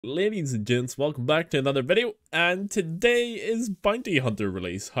Ladies and gents, welcome back to another video, and today is Bounty Hunter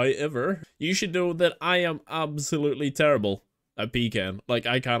release. However, you should know that I am absolutely terrible at PKing. Like,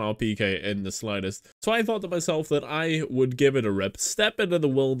 I cannot PK in the slightest. So I thought to myself that I would give it a rip, step into the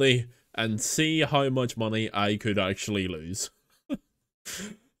wildy, and see how much money I could actually lose.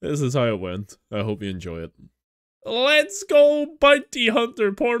 This is how it went. I hope you enjoy it. Let's go, Bounty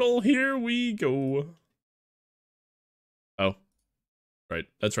Hunter portal, here we go. Oh. Right,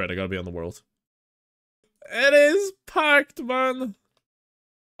 that's right, I gotta be on the world. It is packed, man!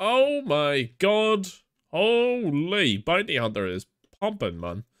 Oh my god. Holy, Bounty Hunter is pumping,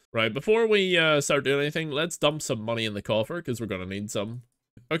 man. Right, before we start doing anything, let's dump some money in the coffer, because we're gonna need some.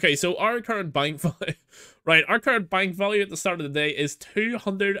 Okay, so our current bank value... Right, our current bank value at the start of the day is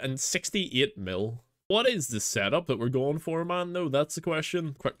 268 mil. What is the setup that we're going for, man? No, that's the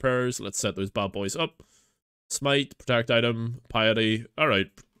question. Quick prayers, let's set those bad boys up. Smite, protect item, piety.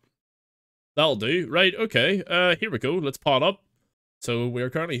 Alright. That'll do. Right, okay. Here we go. Let's pot up. So we are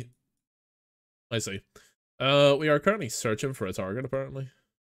currently... I see. We are currently searching for a target, apparently.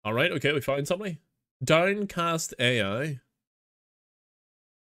 Alright, okay, we found somebody. Downcast AI.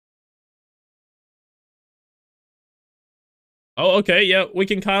 Oh, okay, yeah, we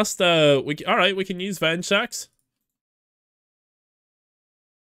can cast, alright, we can use Venge Sacks.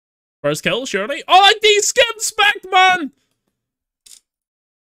 First kill, surely. Oh, I de-skimmed spec, man!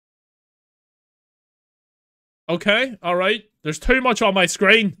 Okay, alright. There's too much on my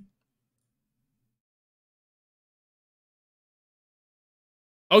screen.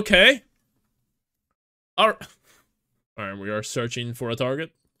 Okay. Alright, we are searching for a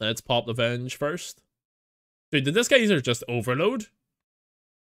target. Let's pop the Venge first. Dude, did this guy either just overload?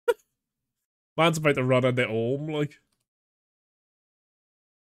 Man's about to run into Ohm, like...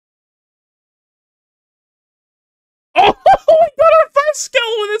 Oh, we got our first kill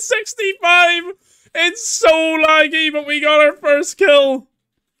with a 65! It's so laggy, but we got our first kill!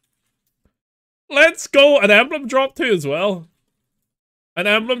 Let's go! An emblem dropped too as well. An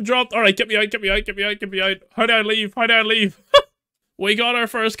emblem dropped. Alright, get me out, get me out, get me out, get me out. How do I leave? How do I leave? We got our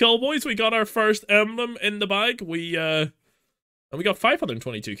first kill, boys. We got our first emblem in the bag. And we got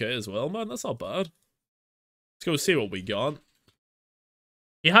 522k as well, man. That's not bad. Let's go see what we got.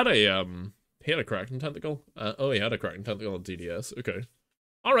 He had a Kraken Tentacle. Oh, he had a Kraken Tentacle on DDS. Okay.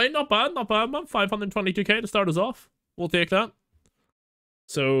 Alright, not bad, man. 522k to start us off. We'll take that.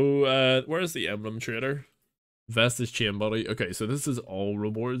 So, where's the emblem trader? Vestige Chain Body. Okay, so this is all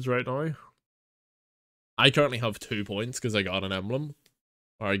rewards right now. I currently have 2 points because I got an emblem.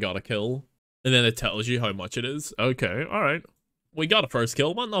 Or I got a kill. And then it tells you how much it is. Okay, alright. We got a first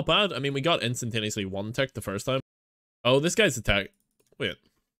kill, man. Not bad. I mean, we got instantaneously 1 tick the first time. Oh, this guy's attack. Wait.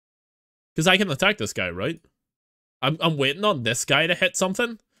 Because I can attack this guy, right? I'm waiting on this guy to hit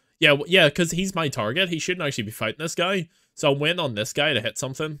something. Yeah, because he's my target. He shouldn't actually be fighting this guy. So I'm waiting on this guy to hit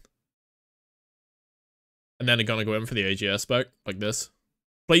something. And then I'm gonna go in for the AGS back, like this.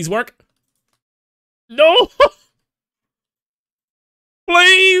 Please work. No!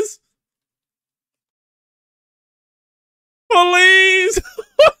 Please! Please!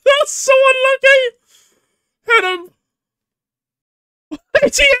 That's so unlucky! Hit him!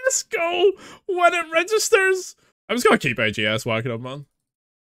 AGS, go! When it registers! I'm just gonna keep AGS whacking up, man.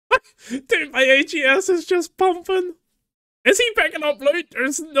 Dude, my AGS is just pumping. Is he picking up loot?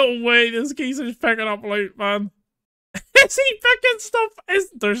 There's no way this geezer's picking up loot, man. Is he picking stuff?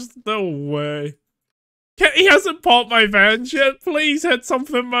 There's no way. He hasn't popped my Venge yet. Please hit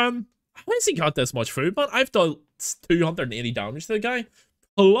something, man. How has he got this much food, man? I've done 280 damage to the guy.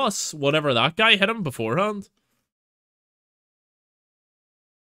 Plus whatever that guy hit him beforehand.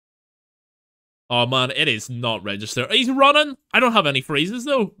 Oh, man, it is not registered. He's running. I don't have any freezes,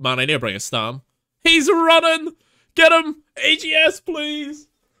 though. Man, I need to bring a stam. He's running. Get him. AGS, please.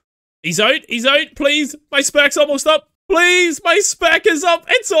 He's out. He's out, please. My spec's almost up. Please, my spec is up.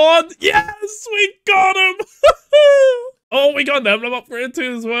 It's on. Yes, we got him. Oh, we got an emblem upgrade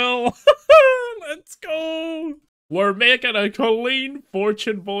too as well. Let's go. We're making a clean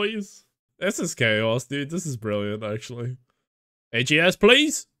fortune, boys. This is chaos, dude. This is brilliant, actually. AGS,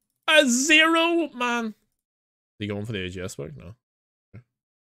 please. A 0, man. Are you going for the AGS spec? No. Okay.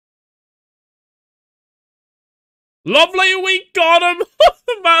 Lovely, we got him.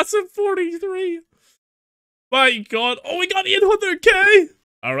 Massive 43. My god. Oh, we got 800k.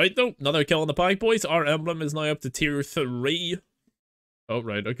 Alright, though. Another kill in the pack, boys. Our emblem is now up to tier 3. Oh,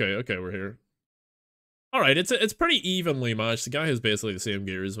 right. Okay, okay, we're here. Alright, it's pretty evenly matched. The guy has basically the same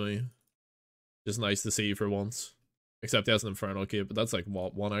gear as me. Just nice to see for once. Except he has an Inferno Cape, but that's like,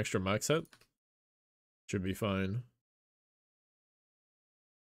 what, 1 extra max hit? Should be fine.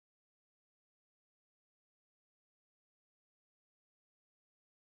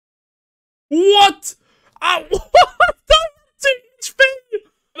 What? What the HP?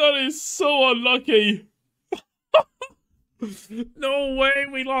 That is so unlucky. No way,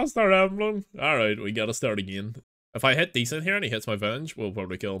 we lost our emblem. Alright, we gotta start again. If I hit decent here and he hits my Venge, we'll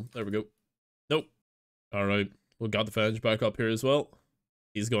probably kill him. There we go. Nope. Alright, we got the Venge back up here as well.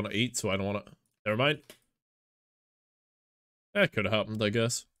 He's gonna eat, so I don't want to. Never mind. That could have happened, I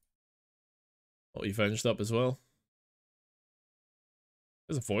guess. Oh, he Venged up as well.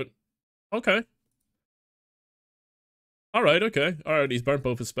 There's a fort. Okay. Alright, okay. Alright, he's burnt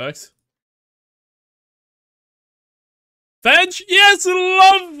both his specs. Venge? Yes,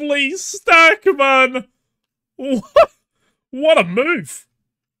 lovely stack, man! What a move!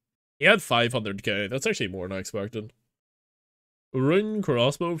 He had 500k. That's actually more than I expected. Rune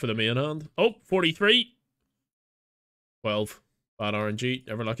crossbow for the main hand. Oh, 43. 12. Bad RNG.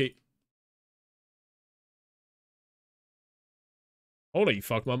 Never lucky. Holy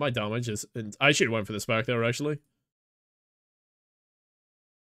fuck, man. My damage is... I should have went for the spec there, actually.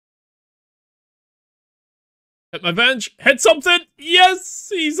 Hit my Venge. Hit something. Yes,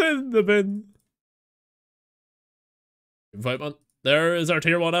 he's in the bin. Invite, man. There is our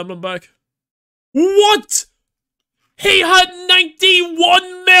tier 1 emblem back. What? He had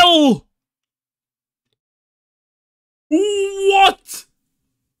 91 mil. What?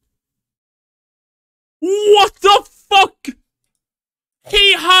 What the fuck?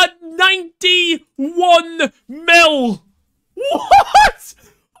 He had 91 mil. What?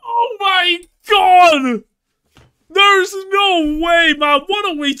 Oh my god. There's no way, man. Why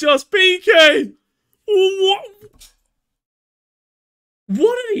don't we just PK? What?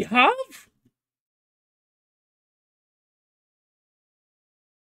 What did he have?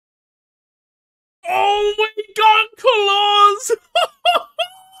 Oh my god, claws!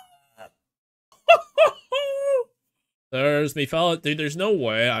 There's me fella. Dude, there's no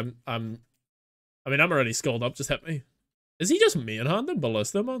way. I mean, I'm already skulled up. Just hit me. Is he just main-handed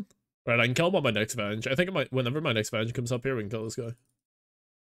ballista, man? Right, I can kill him on my next Venge. I think it might, whenever my next Venge comes up here, we can kill this guy.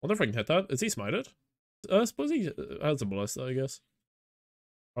 Wonder if I can hit that. Is he smited? I suppose he has a ballista, I guess.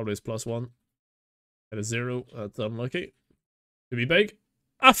 Probably his +1. At a 0. That's unlucky. To be big.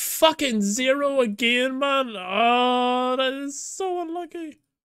 A fucking 0 again, man. Oh, that is so unlucky.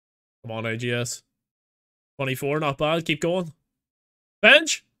 Come on, AGS. 24, not bad. Keep going.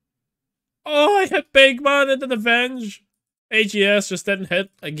 Venge. Oh, I hit big, man, into the Venge. AGS just didn't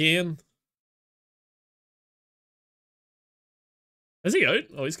hit again. Is he out?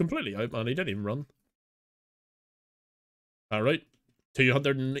 Oh, he's completely out, man. He didn't even run. Alright.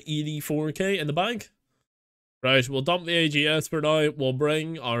 284k in the bank. Right, we'll dump the AGS for now. We'll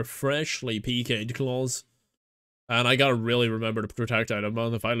bring our freshly PK'd claws. And I gotta really remember to protect item,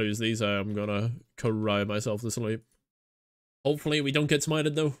 man. If I lose these, I'm gonna cry myself to sleep. Hopefully we don't get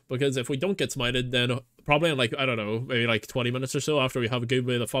smited though, because if we don't get smited, then probably in like, I don't know, maybe like 20 minutes or so after we have a good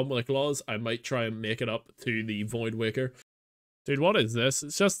bit of fun with the claws, I might try and make it up to the Void Waker. Dude, what is this?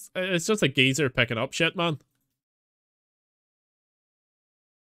 It's just a geezer picking up shit, man.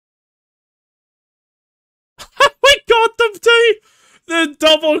 We got them too! The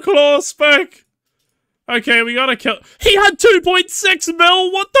double claw spec! Okay, we gotta kill- He had 2.6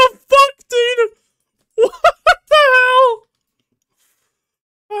 mil! What the fuck, dude? What the hell?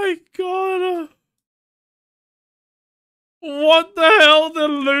 My god. What the hell, the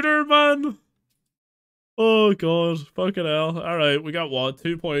looter, man? Oh god, fucking hell. Alright, we got what?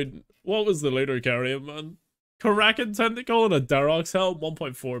 2 point... What was the looter carrying, man? Kraken Tentacle and a Darox helm,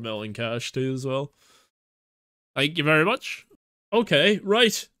 1.4 mil in cash too as well. Thank you very much. Okay,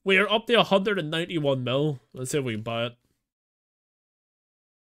 right. We are up to 191 mil. Let's see if we can buy it.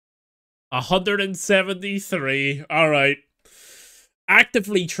 173. Alright.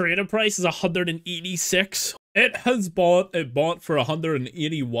 Actively traded price is 186. It bought for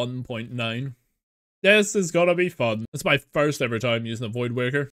 181.9. This is gonna be fun. It's my first ever time using a Void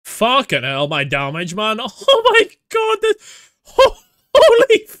Waker. Fucking hell, my damage, man. Oh my god, this...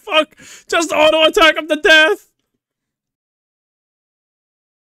 Holy fuck. Just auto attack him to death.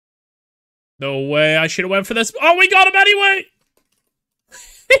 No way, I should have went for this. Oh, we got him anyway!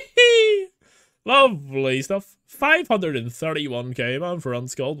 Lovely stuff. 531k, man, for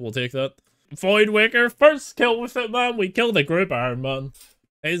Unskulled. We'll take that. Void Waker, first kill with it, man. We killed the group iron, man.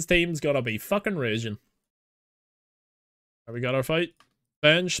 His team's gonna be fucking raging. Have we got our fight?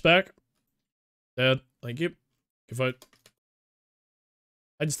 Venge, spec. Dead. Thank you. Good fight.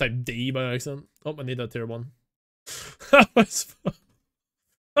 I just typed D by accident. Oh, I need that tier 1. That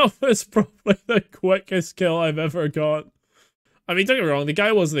was probably the quickest kill I've ever got. I mean, don't get me wrong, the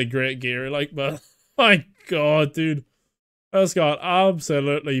guy wasn't a great gear, like, but my god, dude. That's got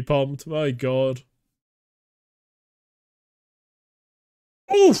absolutely pumped. My god.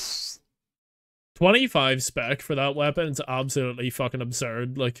 Oof! 25 spec for that weapon. It's absolutely fucking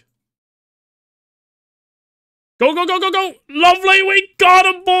absurd. Like, go, go, go, go, go! Lovely, we got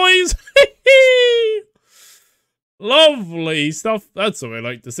him, boys! Lovely stuff. That's what I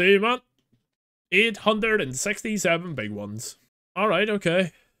like to see, man. 867 big ones. Alright,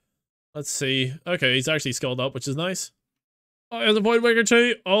 okay. Let's see. Okay, he's actually skulled up, which is nice. Oh, there's a Void Waker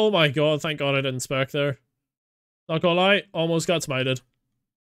too. Oh my god, thank god I didn't spec there. Not gonna lie, almost got smited.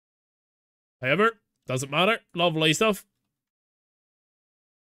 However, doesn't matter. Lovely stuff.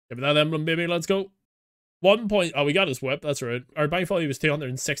 Give me that emblem, baby. Let's go. 1 point. Oh, we got his whip. That's right. Our bank value was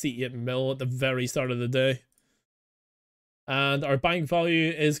 268 mil at the very start of the day. And our bank value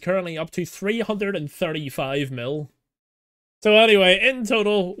is currently up to 335 mil. So anyway, in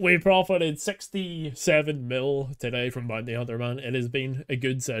total, we profited 67 mil today from Bounty Hunter, man. It has been a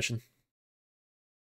good session.